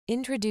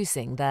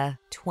Introducing the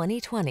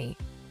 2020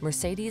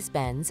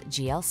 Mercedes-Benz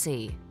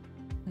GLC.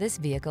 This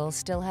vehicle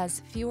still has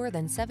fewer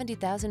than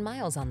 70,000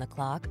 miles on the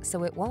clock,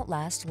 so it won't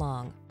last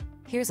long.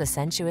 Here's a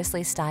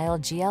sensuously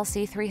styled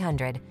GLC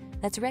 300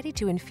 that's ready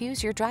to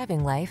infuse your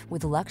driving life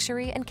with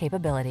luxury and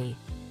capability.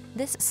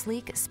 This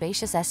sleek,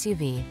 spacious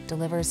SUV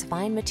delivers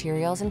fine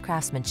materials and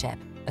craftsmanship,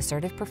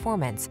 assertive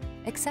performance,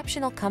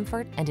 exceptional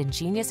comfort, and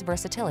ingenious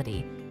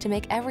versatility to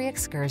make every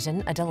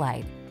excursion a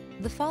delight.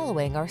 The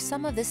following are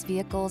some of this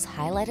vehicle's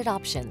highlighted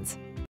options: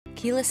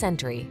 keyless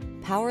entry,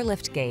 power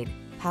liftgate,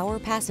 power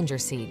passenger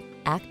seat,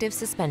 active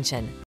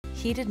suspension,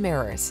 heated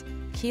mirrors,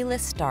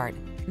 keyless start,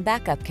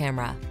 backup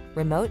camera,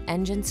 remote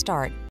engine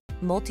start,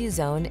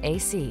 multi-zone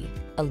AC,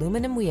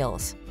 aluminum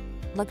wheels.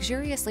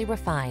 Luxuriously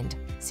refined,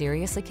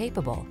 seriously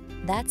capable.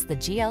 That's the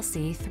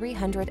GLC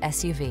 300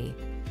 SUV.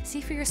 See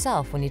for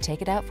yourself when you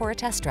take it out for a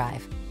test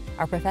drive.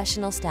 Our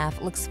professional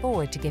staff looks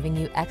forward to giving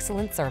you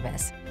excellent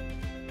service.